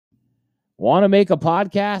Want to make a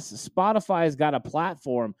podcast? Spotify has got a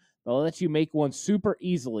platform that lets you make one super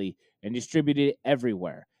easily and distribute it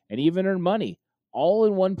everywhere and even earn money all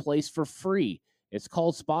in one place for free. It's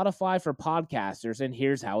called Spotify for Podcasters, and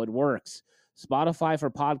here's how it works. Spotify for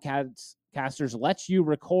Podcasters lets you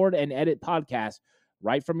record and edit podcasts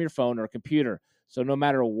right from your phone or computer. So no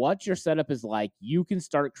matter what your setup is like, you can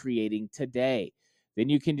start creating today. Then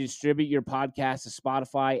you can distribute your podcast to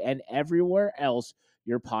Spotify and everywhere else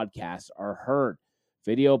your podcasts are heard.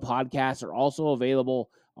 Video podcasts are also available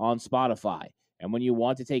on Spotify. And when you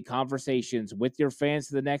want to take conversations with your fans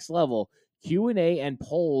to the next level, Q&A and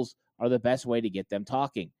polls are the best way to get them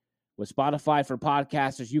talking. With Spotify for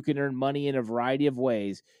Podcasters, you can earn money in a variety of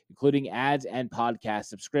ways, including ads and podcast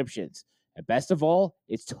subscriptions. And best of all,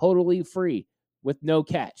 it's totally free with no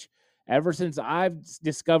catch. Ever since I've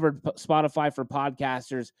discovered Spotify for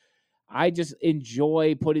Podcasters, I just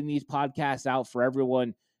enjoy putting these podcasts out for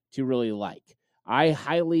everyone to really like. I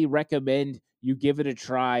highly recommend you give it a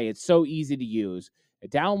try. It's so easy to use.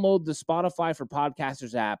 Download the Spotify for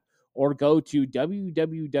Podcasters app or go to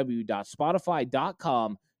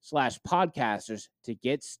www.spotify.com/podcasters to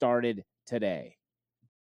get started today.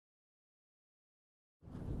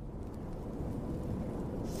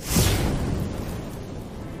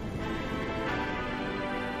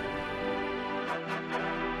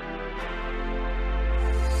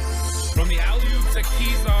 From the alley-oops at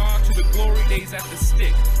Kezar to the glory days at the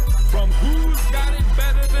stick. From who's got it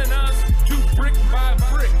better than us to brick by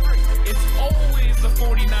brick. It's always the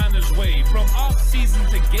 49ers way. From off-season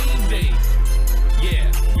to game day.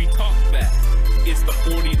 Yeah, we talk that. It's the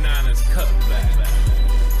 49ers cutback.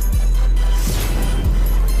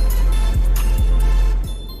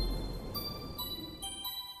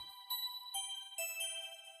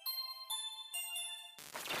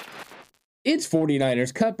 It's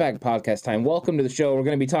 49ers Cutback Podcast time. Welcome to the show. We're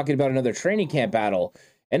going to be talking about another training camp battle,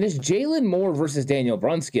 and it's Jaylon Moore versus Daniel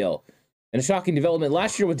Brunskill. And a shocking development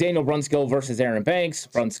last year with Daniel Brunskill versus Aaron Banks.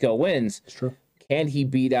 Brunskill wins. It's true. Can he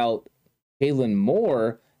beat out Jaylon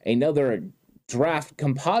Moore, another draft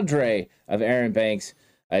compadre of Aaron Banks?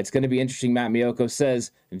 It's going to be interesting. Matt Miyoko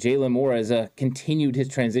says Jaylon Moore has continued his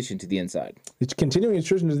transition to the inside. It's continuing his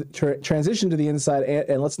transition to the inside,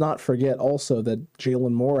 and let's not forget also that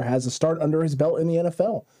Jaylon Moore has a start under his belt in the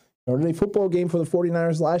NFL. Started a football game for the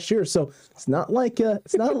 49ers last year, so it's not like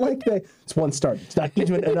it's one start. It's not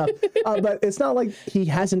even enough, but it's not like he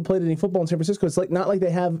hasn't played any football in San Francisco. It's like not like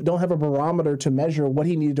they don't have a barometer to measure what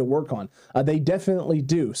he needed to work on. They definitely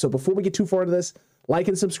do. So before we get too far into this, like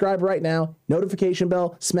and subscribe right now. Notification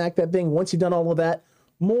bell, smack that thing. Once you've done all of that,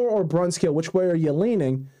 Moore or Brunskill, which way are you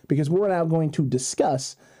leaning? Because we're now going to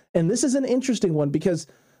discuss, and this is an interesting one because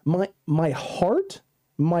my heart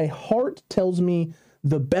tells me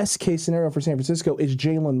the best case scenario for San Francisco is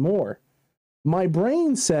Jaylon Moore. My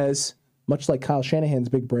brain says, much like Kyle Shanahan's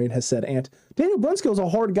big brain has said, Daniel Brunskill is a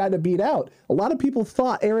hard guy to beat out. A lot of people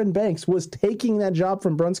thought Aaron Banks was taking that job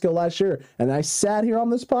from Brunskill last year, and I sat here on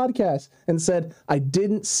this podcast and said I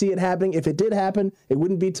didn't see it happening. If it did happen, it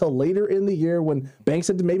wouldn't be till later in the year when Banks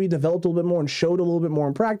had maybe developed a little bit more and showed a little bit more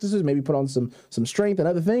in practices, maybe put on some strength and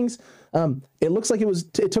other things. It looks like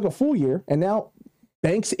it took a full year, and now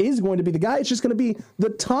Banks is going to be the guy. It's just going to be the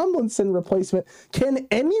Tomlinson replacement. Can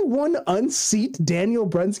anyone unseat Daniel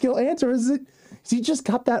Brunskill, or has he just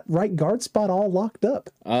got that right guard spot all locked up?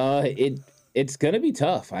 It's going to be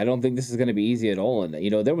tough. I don't think this is going to be easy at all. And,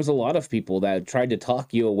 there was a lot of people that tried to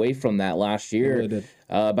talk you away from that last year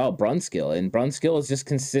about Brunskill. And Brunskill has just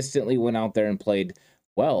consistently went out there and played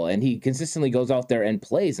well, and he consistently goes out there and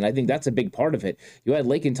plays, and I think that's a big part of it. You had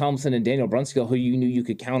Laken Tomlinson and Daniel Brunskill, who you knew you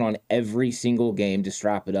could count on every single game to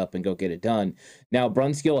strap it up and go get it done. Now,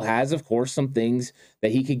 Brunskill has, of course, some things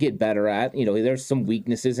that he could get better at. There's some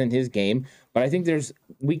weaknesses in his game, but I think there's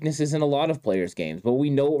weaknesses in a lot of players' games. But we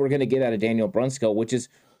know what we're going to get out of Daniel Brunskill, which is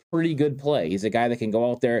pretty good play. He's a guy that can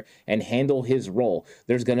go out there and handle his role.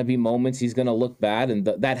 There's going to be moments he's going to look bad, and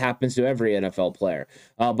that happens to every NFL player.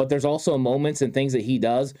 But there's also moments and things that he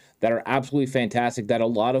does that are absolutely fantastic that a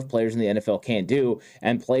lot of players in the NFL can't do,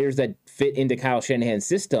 and players that fit into Kyle Shanahan's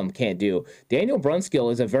system can't do. Daniel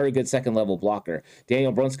Brunskill is a very good second-level blocker.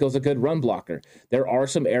 Daniel Brunskill is a good run blocker. There are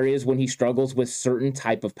some areas when he struggles with certain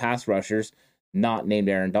type of pass rushers, not named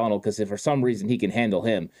Aaron Donald, because if for some reason he can handle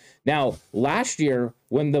him. Now, last year,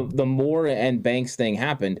 when the Moore and Banks thing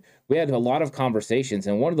happened, we had a lot of conversations,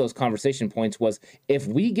 and one of those conversation points was if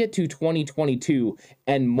we get to 2022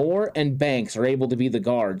 and Moore and Banks are able to be the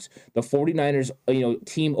guards, the 49ers,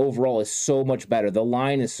 team overall is so much better. The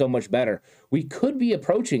line is so much better. We could be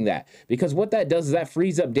approaching that, because what that does is that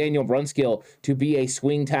frees up Daniel Brunskill to be a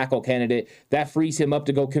swing tackle candidate. That frees him up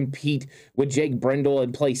to go compete with Jake Brendel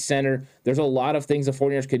and play center. There's a lot of things the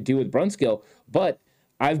 49ers could do with Brunskill, but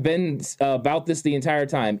I've been about this the entire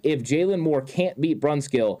time. If Jaylon Moore can't beat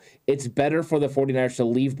Brunskill, it's better for the 49ers to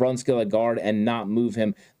leave Brunskill at guard and not move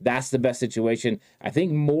him. That's the best situation. I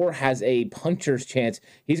think Moore has a puncher's chance.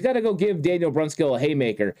 He's got to go give Daniel Brunskill a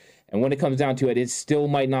haymaker. And when it comes down to it, it still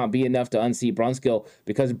might not be enough to unseat Brunskill,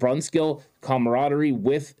 because Brunskill, camaraderie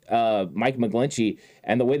with Mike McGlinchey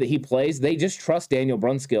and the way that he plays, they just trust Daniel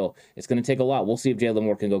Brunskill. It's going to take a lot. We'll see if Jaylon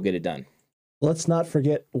Moore can go get it done. Let's not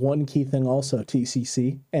forget one key thing also,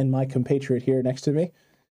 TCC, and my compatriot here next to me.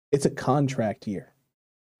 It's a contract year.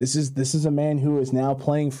 This is a man who is now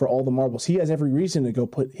playing for all the marbles. He has every reason to go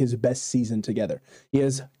put his best season together. He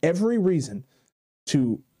has every reason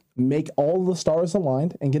to make all the stars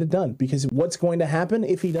aligned and get it done, because what's going to happen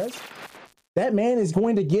if he does? That man is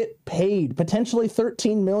going to get paid potentially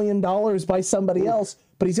 $13 million by somebody else,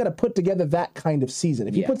 but he's got to put together that kind of season.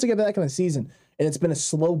 If he puts together that kind of season and it's been a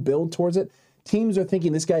slow build towards it, teams are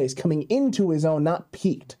thinking this guy is coming into his own, not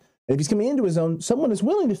peaked. And if he's coming into his own, someone is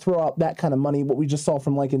willing to throw out that kind of money, what we just saw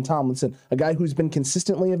from Laken Tomlinson, a guy who's been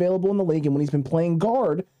consistently available in the league, and when he's been playing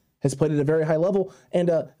guard, has played at a very high level,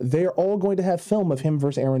 and they're all going to have film of him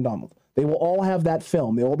versus Aaron Donald. They will all have that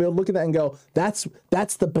film. They'll all be able to look at that and go, that's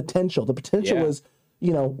the potential. The potential is,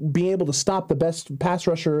 being able to stop the best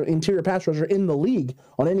interior pass rusher in the league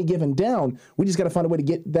on any given down. We just got to find a way to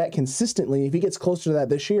get that consistently. If he gets closer to that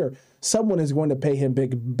this year, someone is going to pay him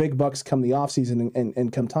big bucks come the offseason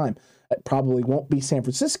and come time. It probably won't be San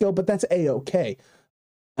Francisco, but that's A-okay.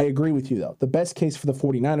 I agree with you, though. The best case for the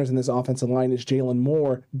 49ers in this offensive line is Jaylon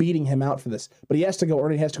Moore beating him out for this. But he has to go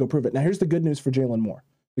prove it. Now, here's the good news for Jaylon Moore.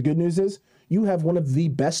 The good news is you have one of the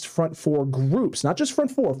best front four groups, not just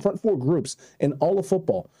front four groups in all of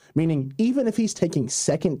football. Meaning, even if he's taking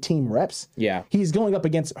second team reps, he's going up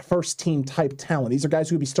against first team type talent. These are guys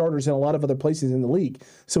who would be starters in a lot of other places in the league.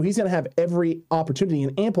 So he's going to have every opportunity,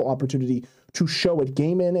 an ample opportunity, to show it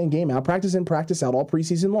game in and game out, practice in, practice out, all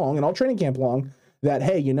preseason long and all training camp long, that,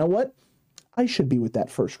 hey, you know what? I should be with that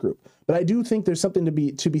first group. But I do think there's something to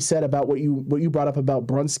be said about what you brought up about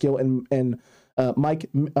Brunskill and Mike.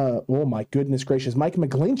 Oh my goodness gracious, Mike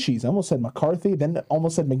McGlinchey's. I almost said McCarthy, then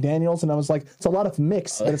almost said McDaniels, and I was like, it's a lot of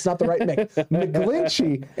mix, and it's not the right mix.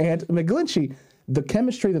 McGlinchey, the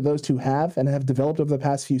chemistry that those two have and have developed over the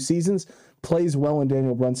past few seasons plays well in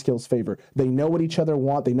Daniel Brunskill's favor. They know what each other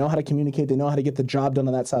want. They know how to communicate. They know how to get the job done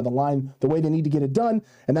on that side of the line the way they need to get it done,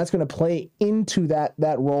 and that's going to play into that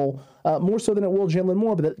role more so than it will Jaylon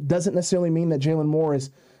Moore, but that doesn't necessarily mean that Jaylon Moore is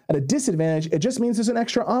at a disadvantage. It just means there's an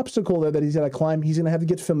extra obstacle there that he's got to climb. He's going to have to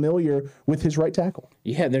get familiar with his right tackle.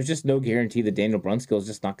 Yeah, there's just no guarantee that Daniel Brunskill is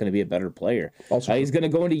just not going to be a better player. He's going to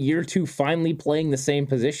go into year two finally playing the same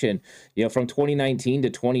position. From 2019 to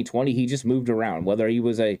 2020, he just moved around. Whether he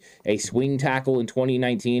was a swing tackle in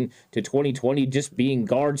 2019 to 2020, just being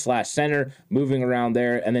guard/center, moving around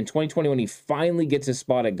there. And then 2020, when he finally gets his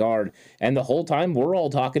spot at guard, and the whole time we're all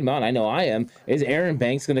talking about, I know I am, is Aaron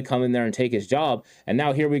Banks going to come in there and take his job? And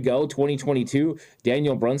now here we go, 2022,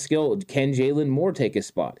 Daniel Brunskill, can Jaylon Moore take his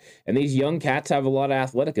spot? And these young cats have a lot of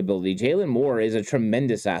athletic ability. Jaylon Moore is a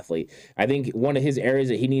tremendous athlete. I think one of his areas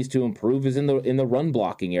that he needs to improve is in the run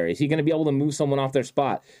blocking area. Is he going to be able to move someone off their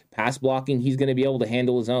spot? Pass blocking, he's going to be able to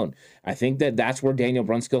handle his own. I think that's where Daniel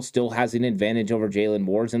Brunskill still has an advantage over Jaylon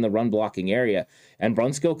Moore's in the run blocking area. And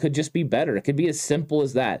Brunskill could just be better. It could be as simple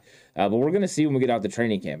as that. But we're going to see when we get out to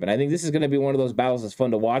training camp. And I think this is going to be one of those battles that's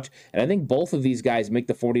fun to watch. And I think both of these guys make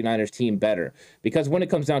the 49ers team better. Because when it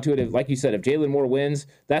comes down to it, like you said, if Jaylon Moore wins,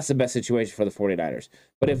 that's the best situation for the 49ers.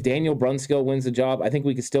 But if Daniel Brunskill wins the job, I think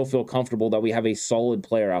we can still feel comfortable that we have a solid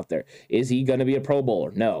player out there. Is he going to be a Pro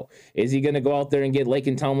Bowler? No. Is he going to go out there and get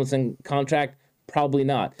Laken Tomlinson contract? Probably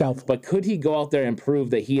not. Doubtful. But could he go out there and prove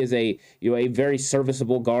that he is a very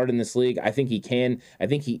serviceable guard in this league? I think he can. I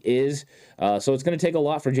think he is. So it's going to take a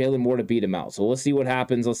lot for Jaylon Moore to beat him out. So let's see what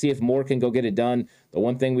happens. Let's see if Moore can go get it done. The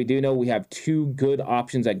one thing we do know, we have two good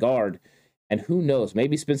options at guard. And who knows,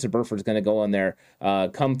 maybe Spencer Burford's going to go in there,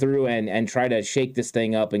 come through and try to shake this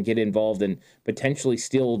thing up and get involved and potentially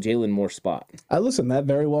steal Jaylon Moore's spot. Listen, that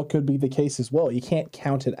very well could be the case as well. You can't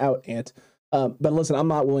count it out, Ant. But listen, I'm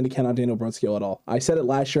not willing to count on Daniel Brunskill at all. I said it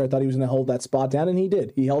last year. I thought he was going to hold that spot down, and he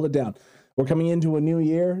did. He held it down. We're coming into a new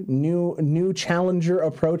year, new challenger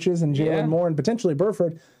approaches, and Jaylon Moore and potentially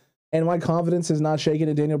Burford. And my confidence is not shaken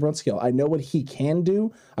in Daniel Brunskill. I know what he can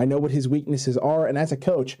do. I know what his weaknesses are. And as a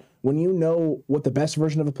coach, when you know what the best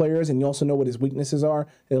version of a player is and you also know what his weaknesses are,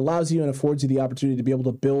 it allows you and affords you the opportunity to be able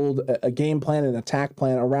to build a game plan and attack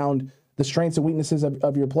plan around the strengths and weaknesses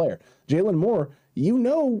of your player. Jaylon Moore, you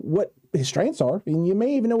know what his strengths are, and you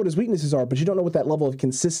may even know what his weaknesses are, but you don't know what that level of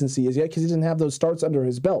consistency is yet because he doesn't have those starts under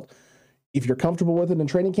his belt. If you're comfortable with it in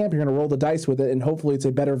training camp, you're going to roll the dice with it, and hopefully it's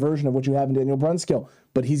a better version of what you have in Daniel Brunskill.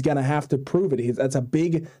 But he's going to have to prove it. It's a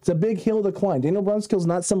big hill to climb. Daniel Brunskill's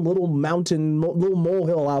not some little mountain, little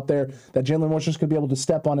molehill out there that Jaylon Moore's just going to be able to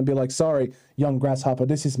step on and be like, sorry, young grasshopper,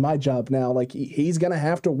 this is my job now. Like, he's going to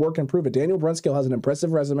have to work and prove it. Daniel Brunskill has an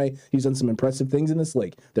impressive resume. He's done some impressive things in this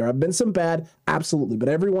league. There have been some bad, absolutely, but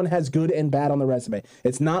everyone has good and bad on the resume.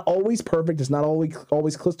 It's not always perfect. It's not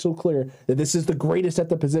always crystal clear that this is the greatest at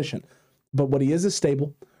the position. But what he is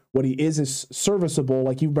stable. What he is serviceable,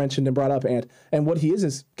 like you mentioned and brought up, and what he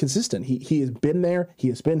is consistent. He has been there. He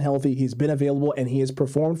has been healthy. He's been available, and he has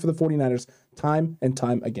performed for the 49ers time and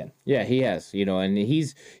time again. Yeah, he has, and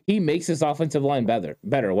he makes this offensive line better.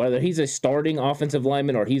 Whether he's a starting offensive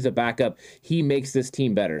lineman or he's a backup, he makes this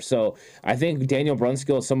team better. So I think Daniel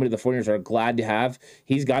Brunskill is somebody the 49ers are glad to have.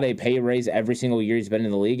 He's got a pay raise every single year he's been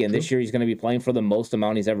in the league, and this year he's going to be playing for the most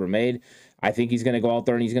amount he's ever made. I think he's going to go out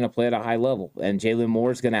there and he's going to play at a high level. And Jaylon Moore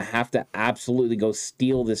is going to have to absolutely go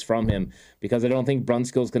steal this from him because I don't think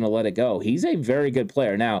Brunskill is going to let it go. He's a very good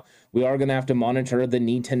player. Now, we are going to have to monitor the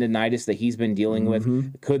knee tendonitis that he's been dealing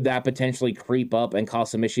with. Could that potentially creep up and cause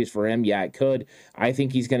some issues for him? Yeah, it could. I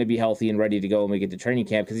think he's going to be healthy and ready to go when we get to training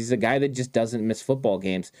camp because he's a guy that just doesn't miss football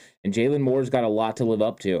games. And Jaylon Moore's got a lot to live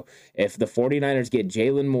up to. If the 49ers get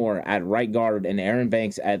Jaylon Moore at right guard and Aaron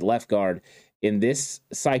Banks at left guard, in this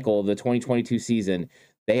cycle of the 2022 season,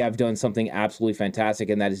 they have done something absolutely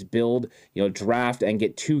fantastic, and that is build, draft, and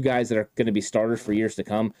get two guys that are going to be starters for years to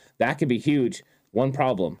come. That could be huge. One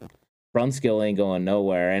problem, Brunskill ain't going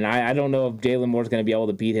nowhere, and I don't know if Jaylon Moore's going to be able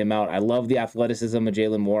to beat him out. I love the athleticism of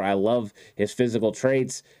Jaylon Moore. I love his physical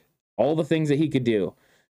traits, all the things that he could do.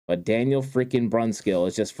 But Daniel freaking Brunskill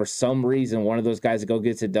is just, for some reason, one of those guys that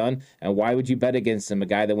gets it done. And why would you bet against him? A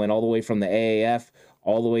guy that went all the way from the AAF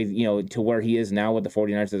all the way, to where he is now with the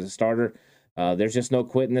 49ers as a starter. There's just no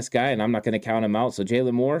quitting this guy, and I'm not going to count him out. So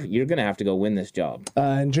Jaylon Moore, you're going to have to go win this job.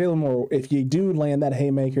 And Jaylon Moore, if you do land that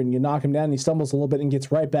haymaker and you knock him down and he stumbles a little bit and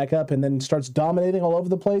gets right back up and then starts dominating all over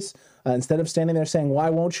the place, instead of standing there saying, why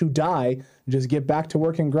won't you die, just get back to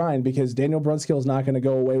work and grind, because Daniel Brunskill is not going to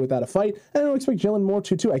go away without a fight. And I don't expect Jaylon Moore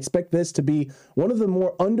to, too. I expect this to be one of the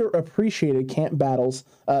more underappreciated camp battles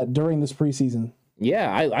during this preseason.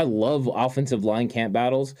 Yeah, I love offensive line camp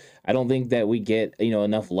battles. I don't think that we get,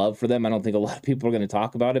 enough love for them. I don't think a lot of people are going to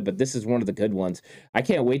talk about it, but this is one of the good ones. I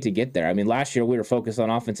can't wait to get there. I mean, last year we were focused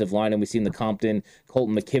on offensive line, and we seen the Compton,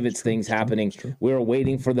 Colton McKivitz things happening. We were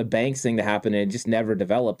waiting for the Banks thing to happen, and it just never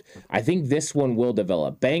developed. I think this one will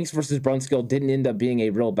develop. Banks versus Brunskill didn't end up being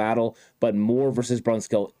a real battle, but Moore versus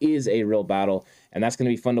Brunskill is a real battle. And that's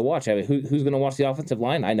going to be fun to watch. I mean, who's going to watch the offensive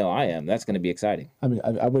line? I know I am. That's going to be exciting. I mean,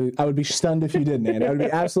 I would be stunned if you didn't, Andy. I would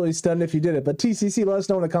be absolutely stunned if you did it. But TCC, let us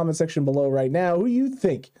know in the comment section below right now who you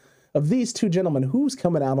think of these two gentlemen. Who's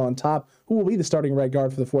coming out on top? Who will be the starting right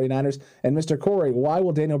guard for the 49ers? And Mr. Corey, why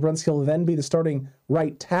will Daniel Brunskill then be the starting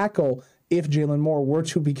right tackle if Jaylon Moore were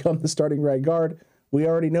to become the starting right guard? We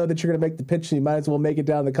already know that you're going to make the pitch, so you might as well make it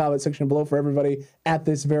down in the comment section below for everybody at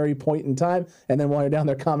this very point in time. And then while you're down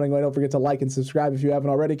there commenting, don't forget to like and subscribe if you haven't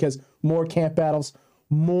already, because more camp battles,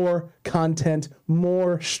 more content,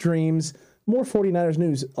 more streams, more 49ers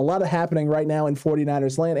news. A lot of happening right now in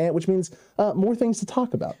 49ers land, which means more things to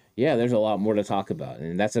talk about. Yeah, there's a lot more to talk about.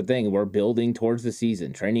 And that's the thing. We're building towards the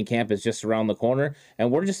season. Training camp is just around the corner, and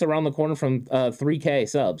we're just around the corner from 3K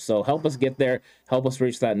subs. So help us get there. Help us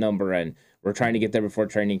reach that number. And we're trying to get there before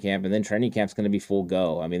training camp, and then training camp's going to be full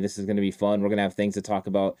go. I mean, this is going to be fun. We're going to have things to talk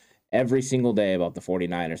about every single day about the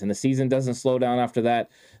 49ers. And the season doesn't slow down after that,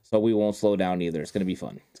 so we won't slow down either. It's going to be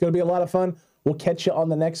fun. It's going to be a lot of fun. We'll catch you on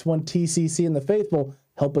the next one. TCC and the Faithful,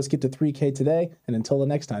 help us get to 3K today. And until the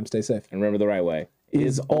next time, stay safe. And remember, the right way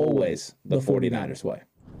is always the 49ers way.